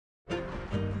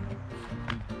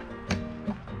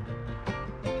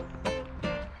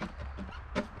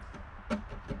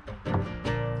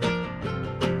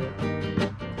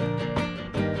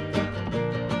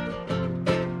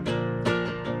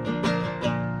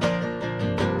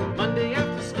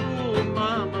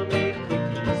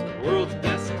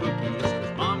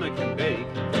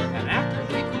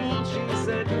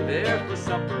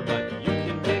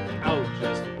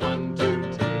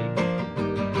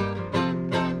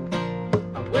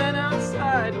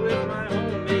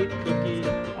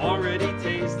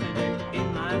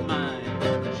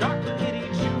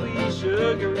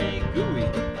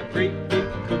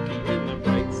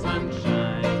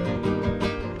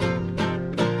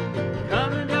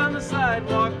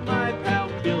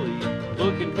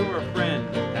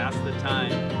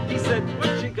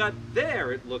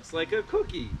looks like a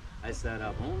cookie. I said,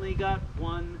 I've only got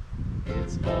one,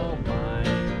 it's all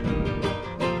mine.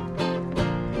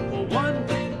 Well, one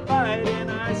big bite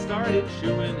and I started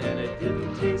chewing, and it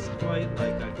didn't taste quite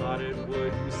like I thought it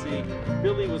would. You see,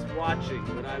 Billy was watching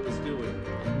what I was doing,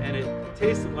 and it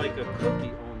tasted like a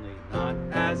cookie, only not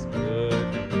as good.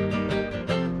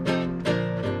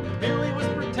 Billy was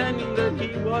pretending that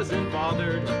he wasn't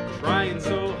bothered, trying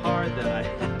so hard that I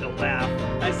had to laugh.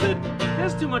 I said,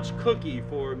 there's too much cookie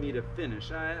for me to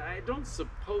finish. I don't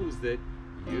suppose that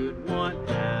you'd want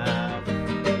half.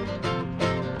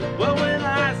 Well, when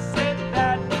I said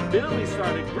that, Billy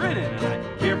started grinning, and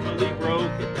I carefully broke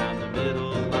it down the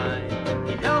middle line.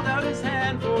 He held out his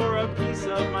hand for a piece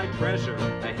of my treasure.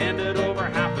 I handed over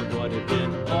half of what had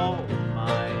been all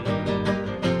mine.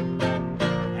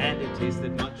 And it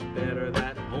tasted much better,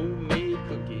 that homemade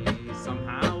cookie.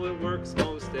 Somehow it works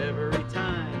most every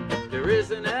time. There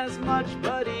isn't as much,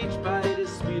 but each bite is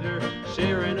sweeter,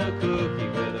 sharing a cookie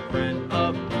with a friend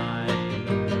of mine.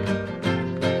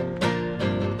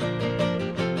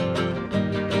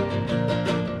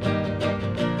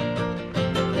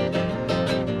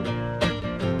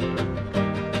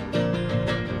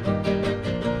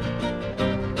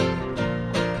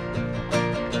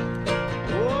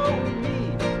 Oh,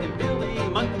 me and Billy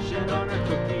munching on our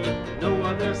cookie. No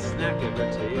other snack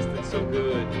ever tasted so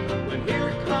good. When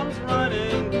here comes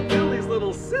running Billy's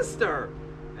little sister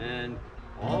and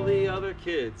all the other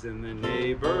kids in the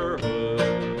neighborhood.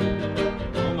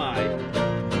 Oh my.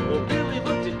 Well, Billy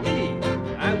looked at me,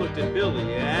 I looked at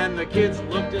Billy, and the kids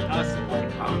looked at us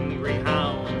like hungry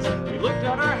hounds. We looked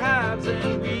at our halves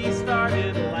and we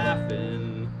started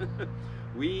laughing.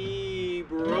 We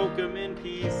broke them in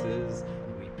pieces,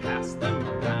 we passed them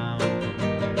around.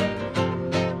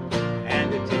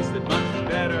 And it tasted much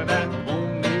better, that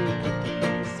homemade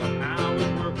cookie. Somehow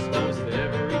it works most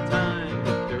every time.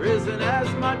 There isn't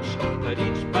as much, but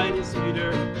each bite is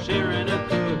sweeter, sharing a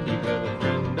cookie with a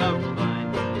friend of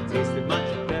mine. It tasted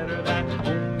much better, that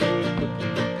homemade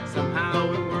cookie.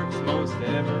 Somehow it works most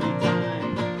every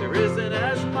time. There isn't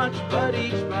as much, but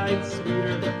each bite's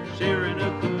sweeter, sharing a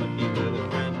cookie